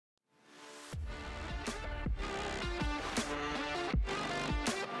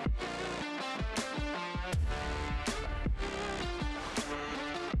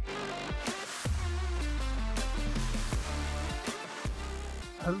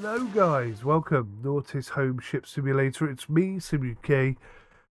Hello guys, welcome. 𝗦𝘁𝗲 Home Ship Simulator. It's me, 𝗦𝘂𝗧𝐬𝐬.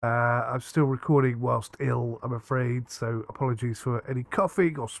 I'm still recording whilst ill, I'm afraid, so apologies for any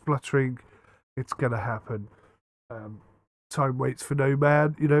coughing or spluttering. It's gonna happen. Time waits for no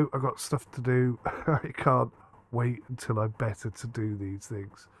man, you know, I've got stuff to do. I can't wait until I'm better to do these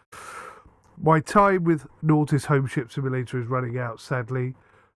things. My time with 𝗦𝘁𝗲 Home Ship Simulator is running out, sadly.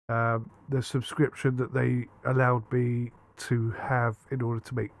 The subscription that they allowed me to have in order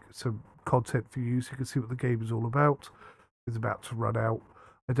to make some content for you so you can see what the game is all about is about to run out.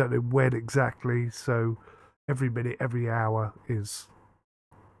 I don't know when exactly, so every minute, every hour is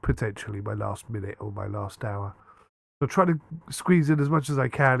potentially my last minute or my last hour. So try to squeeze in as much as I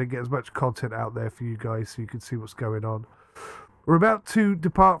can and get as much content out there for you guys so you can see what's going on. We're about to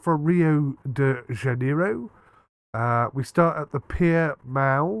depart from Rio de Janeiro. We start at the Pier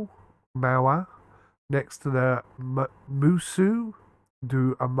Mauá, next to the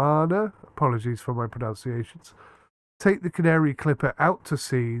𝗦𝘁𝗲𝗬𝗀𝗯𝗄. Apologies for my pronunciations. Take the Canary Clipper out to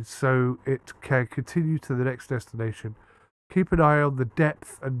sea so it can continue to the next destination. Keep an eye on the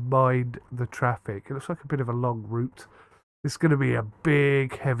depth and mind the traffic. It looks like a bit of a long route. It's going to be a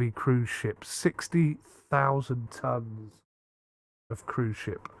big, heavy cruise ship. 60,000 tons of cruise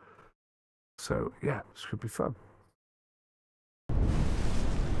ship. So, yeah, this should be fun.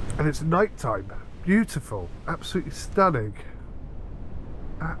 And it's night time. Beautiful. Absolutely stunning.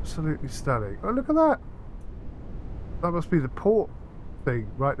 Absolutely stunning. Oh, look at that. That must be the port thing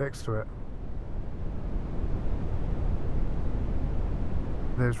right next to it.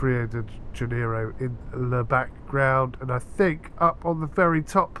 There's Rio de Janeiro in the background. And I think up on the very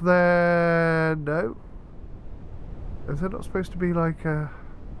top there... No. Is there not supposed to be like a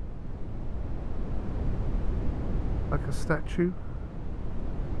statue?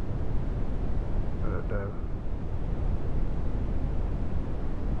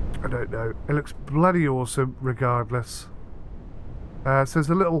 I don't know. It looks bloody awesome regardless. So there's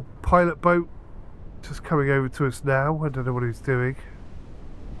a little pilot boat just coming over to us now. I don't know what he's doing.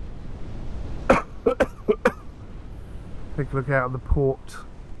 Take a look out on the port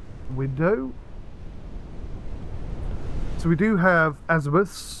window. So we do have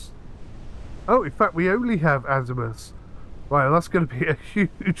azimuths. Oh, in fact we only have azimuths. Right, well, that's going to be a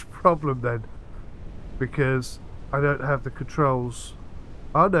huge problem then. Because I don't have the controls.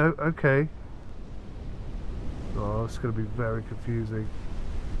 Oh no, okay. Oh, it's going to be very confusing.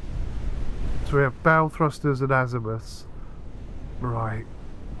 So we have bow thrusters and azimuths. Right.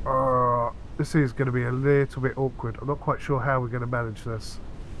 This is going to be a little bit awkward. I'm not quite sure how we're going to manage this.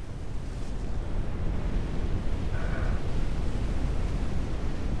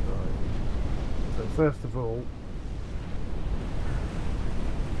 Right. So first of all,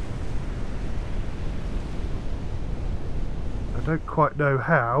 I don't quite know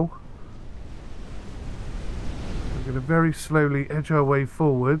how. We're going to very slowly edge our way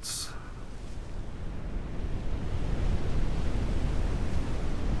forwards.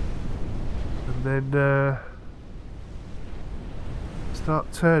 And then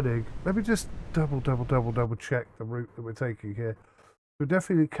start turning. Let me just double check the route that we're taking here. We're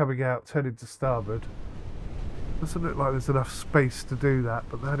definitely coming out, turning to starboard. Doesn't look like there's enough space to do that,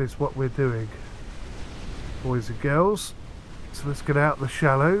 but that is what we're doing, boys and girls. So let's get out the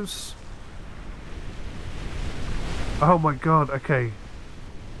shallows. Oh my god, okay.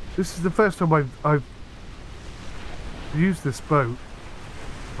 This is the first time I've used this boat.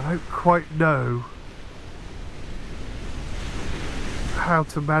 I don't quite know how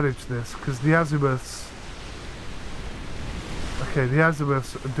to manage this because the azimuths... Okay, the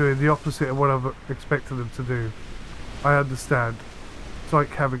azimuths are doing the opposite of what I've expected them to do. I understand. It's like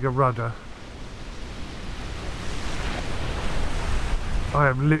having a rudder. I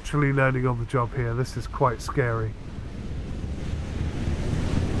am literally learning on the job here. This is quite scary.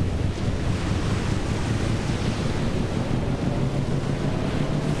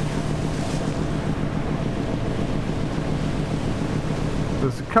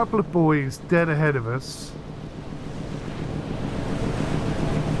 There's a couple of buoys dead ahead of us,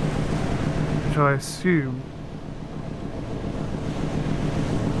 which I assume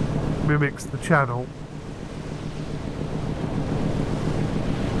mimics the channel.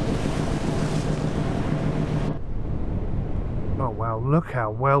 Oh wow, look how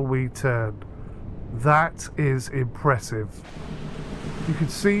well we turned. That is impressive. You can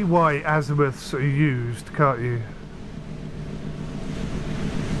see why azimuths are used, can't you?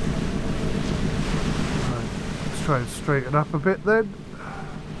 Right, let's try and straighten up a bit then.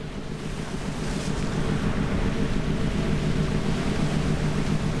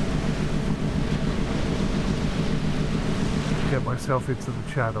 Get myself myself into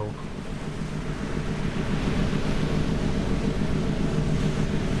the channel.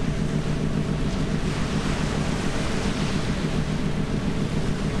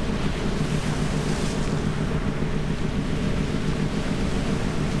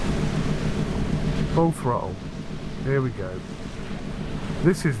 Full throttle. Here we go.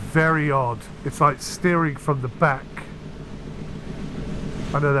 This is very odd. It's like steering from the back.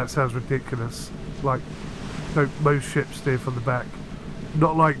 I know that sounds ridiculous. Like, don't most ships steer from the back?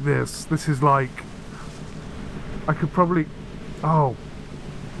 Not like this. This is like... I could probably... Oh.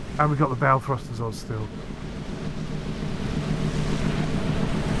 And we got the bow thrusters on still.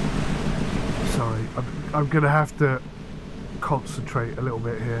 Sorry. I'm going to have to concentrate a little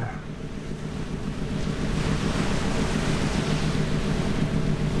bit here.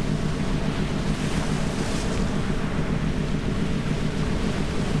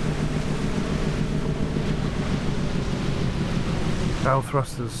 Bow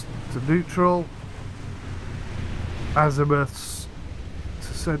thrusters to neutral, azimuths to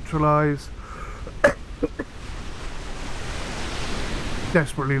centralise.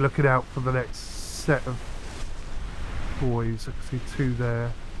 Desperately looking out for the next set of buoys. I can see two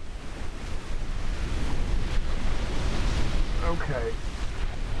there. Okay.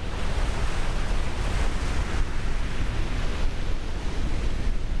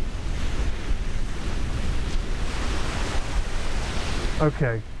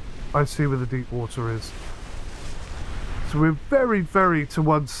 Okay, I see where the deep water is. So we're very, very to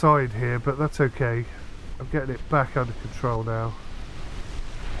one side here, but that's okay. I'm getting it back under control now.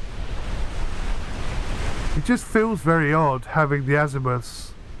 It just feels very odd having the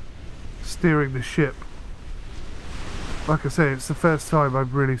azimuths steering the ship. Like I say, it's the first time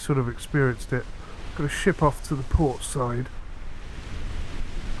I've really sort of experienced it. I'm going to ship off to the port side.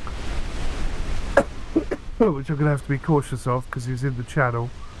 Which I'm going to have to be cautious of because he's in the channel.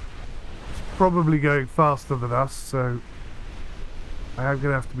 He's probably going faster than us, so I am going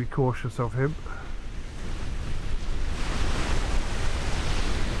to have to be cautious of him.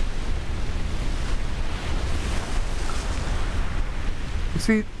 You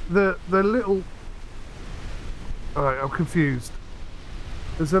see, the little... Alright, I'm confused.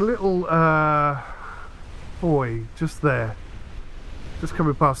 There's a little buoy just there. Just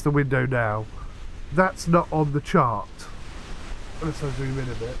coming past the window now. That's not on the chart. Unless I zoom in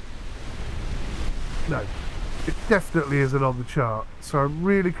a bit. No, it definitely isn't on the chart. So I'm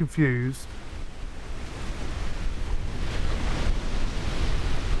really confused.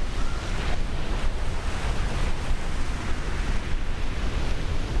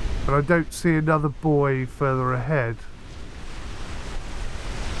 But I don't see another buoy further ahead.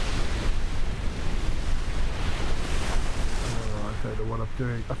 I don't know what I'm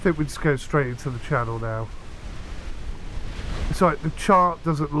doing. I think we just go straight into the channel now. It's like the chart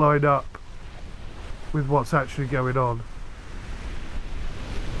doesn't line up with what's actually going on.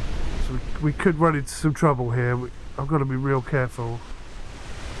 So we could run into some trouble here. I've got to be real careful.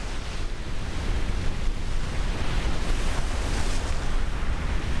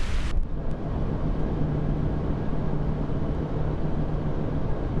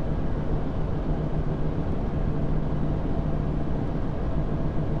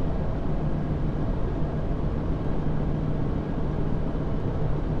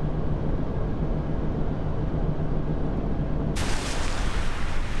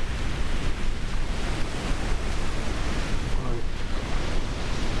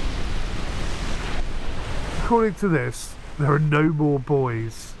 According to this, there are no more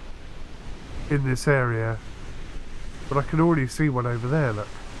buoys in this area, but I can already see one over there, look.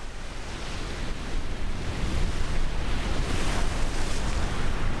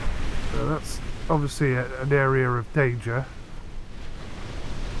 So that's obviously an area of danger,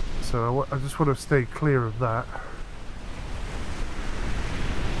 so I just want to stay clear of that.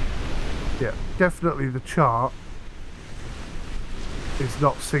 Yeah, definitely the chart is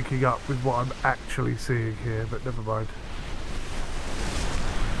not syncing up with what I'm actually seeing here, but never mind.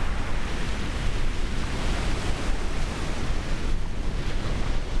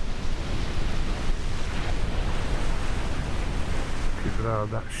 Keep an eye on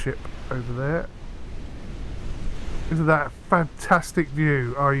that ship over there. Isn't that a fantastic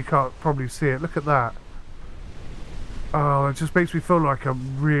view? Oh, you can't probably see it. Look at that. Oh, it just makes me feel like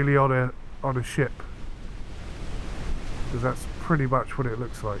I'm really on a ship. Because that's pretty much what it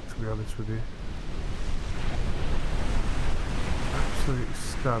looks like, to be honest with you. Absolutely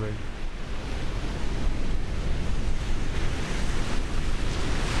stunning.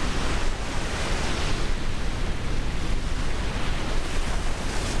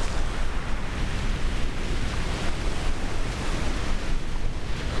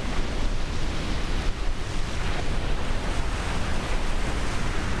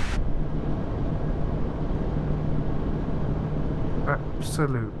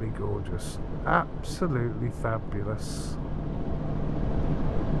 absolutely gorgeous. Absolutely fabulous.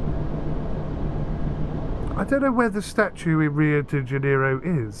 I don't know where the statue in Rio de Janeiro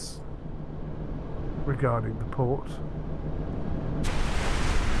is regarding the port.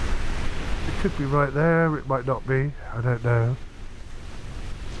 It could be right there, it might not be, I don't know.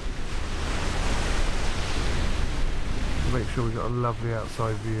 Make sure we've got a lovely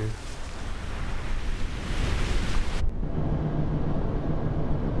outside view.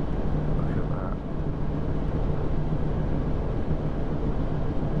 Look at that.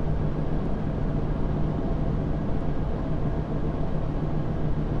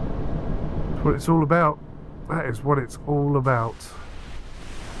 That's what it's all about. That is what it's all about.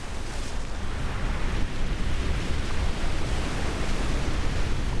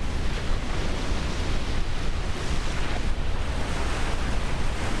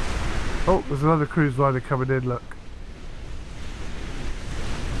 Oh, there's another cruise liner coming in, look.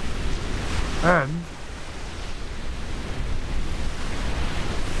 And...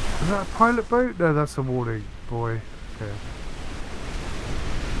 is that a pilot boat? No, that's a warning buoy. Okay.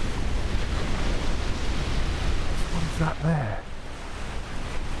 What is that there?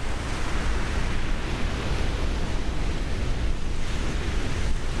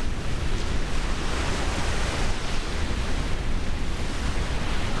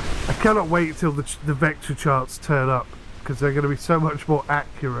 I cannot wait until the vector charts turn up, because they're going to be so much more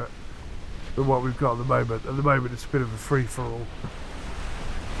accurate than what we've got at the moment. At the moment it's a bit of a free-for-all.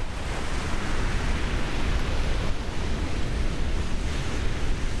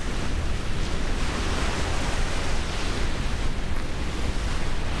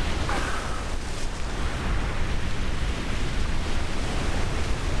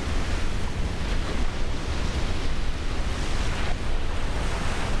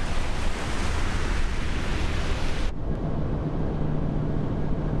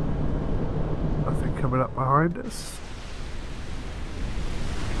 Coming up behind us.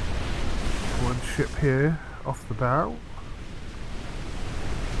 One ship here off the bow.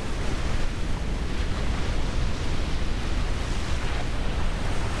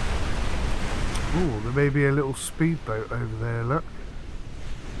 Oh, there may be a little speedboat over there, look.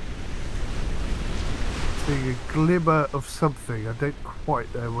 Seeing a glimmer of something, I don't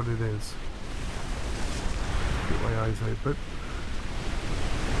quite know what it is. Keep my eyes open.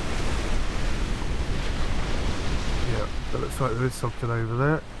 Yeah, that looks like there is something over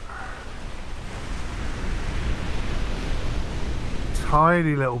there.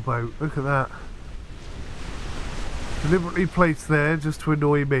 Tiny little boat, look at that. Deliberately placed there just to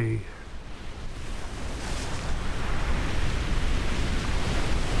annoy me.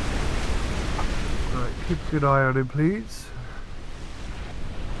 Right, keep a good eye on him, please.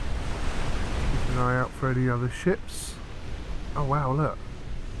 Keep an eye out for any other ships. Oh wow, look.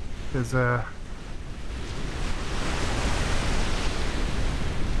 There's a...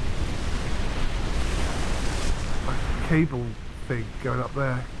 cable thing going up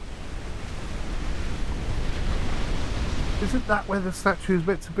there. Isn't that where the statue is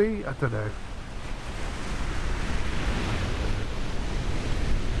meant to be? I don't know.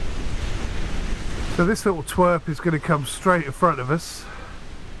 So this little twerp is going to come straight in front of us.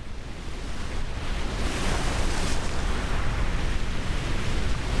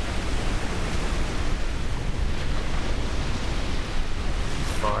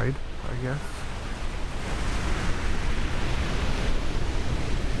 It's fine, I guess.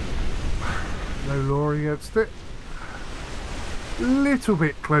 No law against it. Little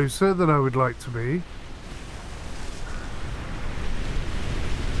bit closer than I would like to be.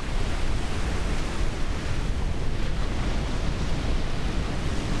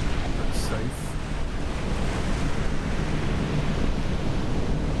 That's safe.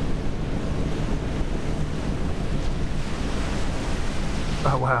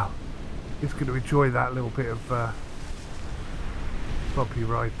 Oh wow, he's going to enjoy that little bit of bumpy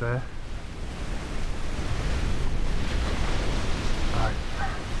ride there.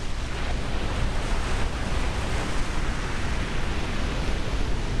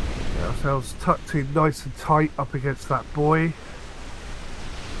 Ourselves tucked in nice and tight up against that buoy.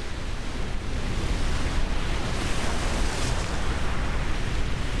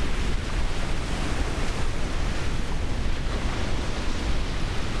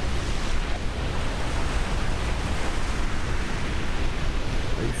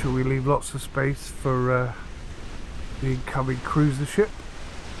 Make sure we leave lots of space for the incoming cruiser ship.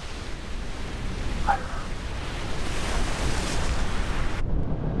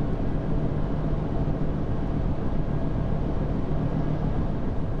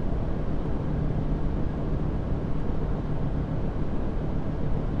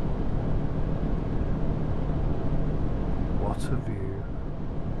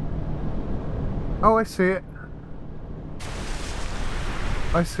 Oh, I see it.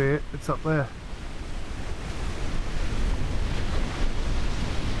 I see it. It's up there.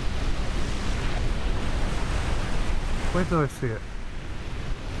 Where did I see it?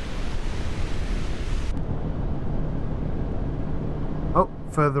 Oh,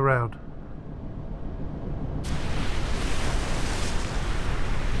 further round.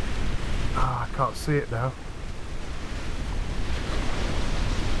 Ah, I can't see it now.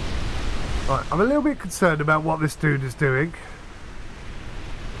 Right, I'm a little bit concerned about what this dude is doing,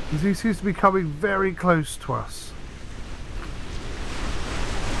 because he seems to be coming very close to us.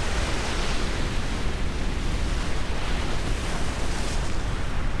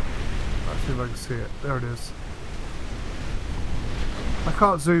 Let's see if I can see it. There it is. I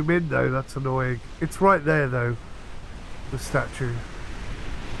can't zoom in though, that's annoying. It's right there though, the statue.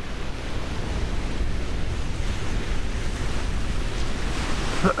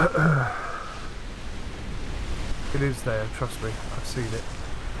 It is there, trust me, I've seen it.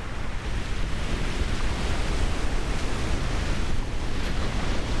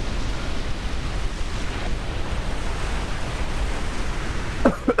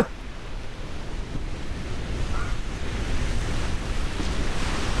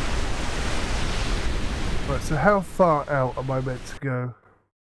 Right, so how far out am I meant to go?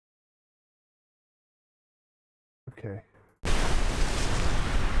 Okay.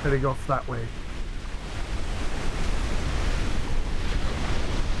 Heading off that way.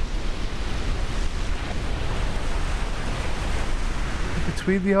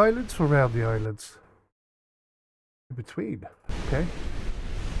 Between the islands or around the islands? In between, okay.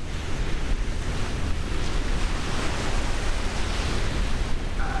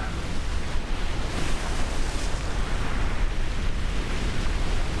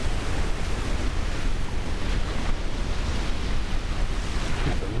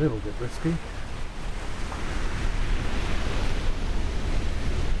 It's a little bit risky.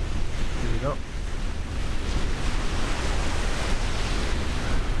 Here we go.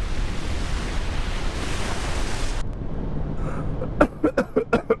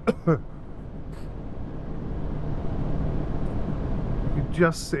 You can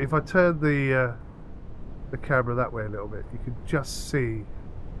just see, if I turn the camera that way a little bit, you can just see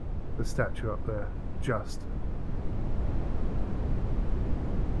the statue up there. Just.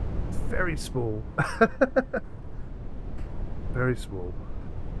 It's very small. Very small.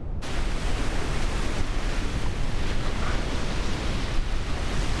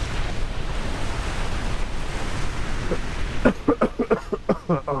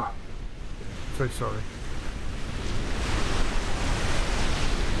 Oh, so sorry.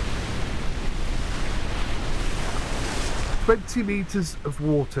 "20 meters of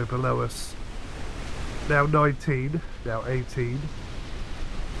water below us. Now 19, now 18, now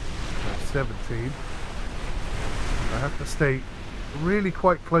 17. I have to stay really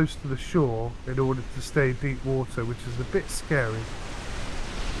quite close to the shore in order to stay deep water, which is a bit scary.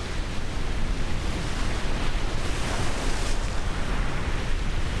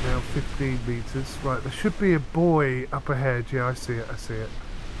 Now 15 meters. Right, there should be a buoy up ahead. Yeah, I see it, I see it.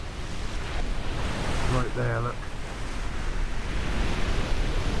 Right there, look.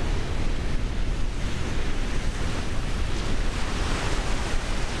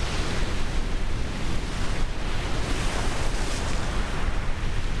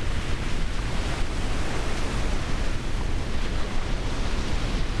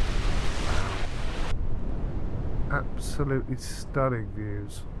 Absolutely stunning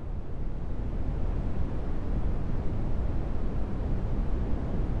views.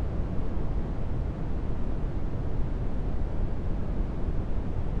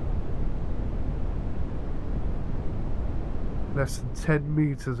 Less than 10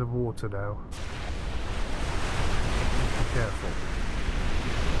 meters of water now. Be careful.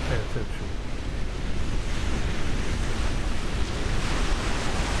 Pay attention.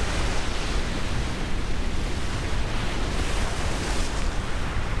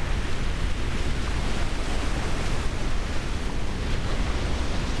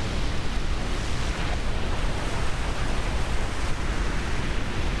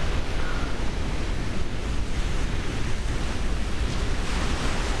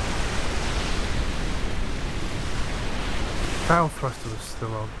 Bow thruster is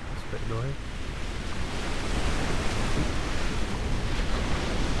still on. That's a bit annoying.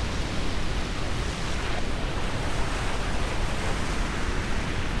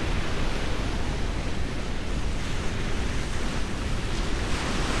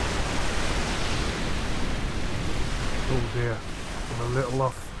 Oh dear, I'm a little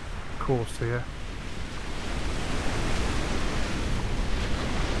off course here.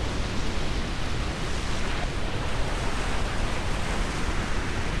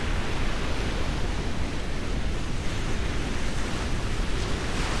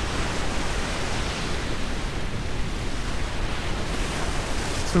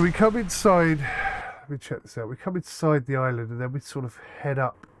 So we come inside, let me check this out, we come inside the island and then we sort of head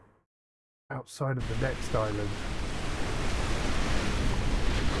up outside of the next island.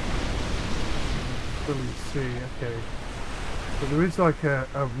 Fully see, okay. But there is like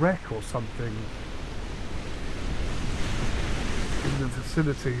a wreck or something in the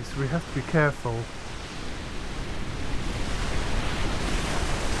vicinity, so we have to be careful.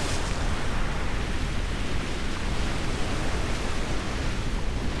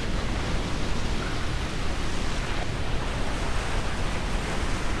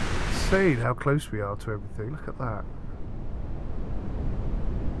 Insane how close we are to everything. Look at that.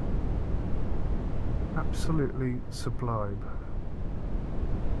 Absolutely sublime.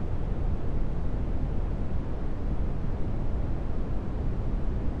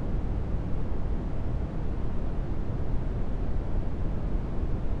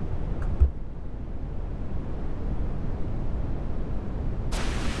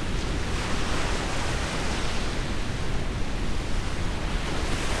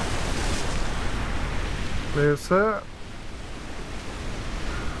 There, sir.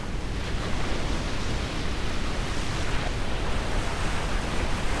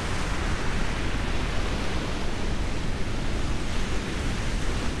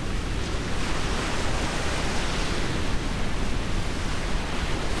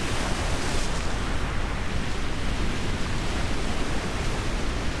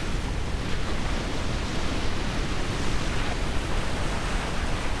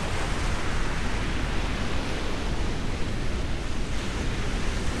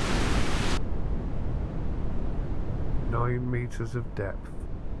 Meters of depth.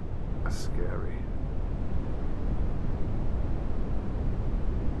 That's scary.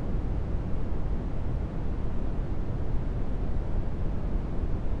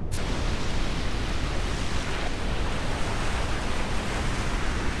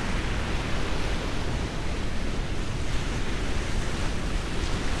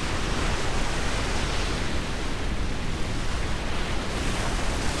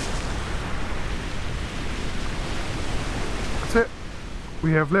 That's it.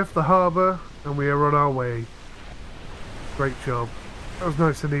 We have left the harbour and we are on our way. Great job. That was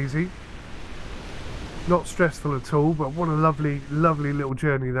nice and easy. Not stressful at all, but what a lovely, lovely little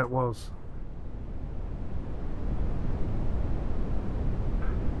journey that was.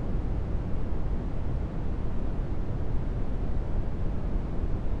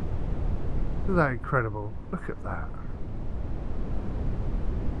 Isn't that incredible? Look at that.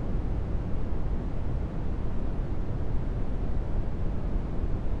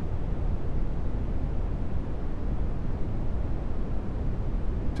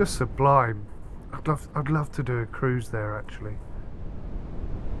 Just sublime. I'd love to do a cruise there actually,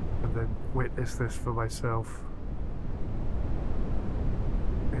 and then witness this for myself.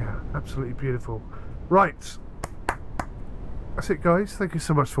 Yeah, absolutely beautiful. Right, that's it guys. Thank you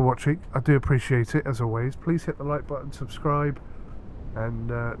so much for watching. I do appreciate it as always. Please hit the like button, subscribe,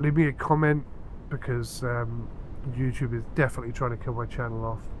 and leave me a comment, because YouTube is definitely trying to kill my channel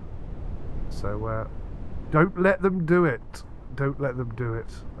off. So don't let them do it. Don't let them do it.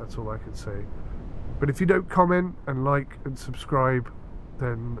 That's all I can say. But if you don't comment and like and subscribe,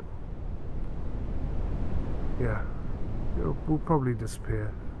 then yeah, we'll probably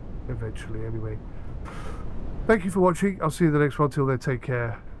disappear eventually anyway. Thank you for watching. I'll see you in the next one. Till then, take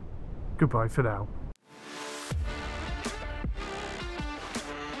care. Goodbye for now.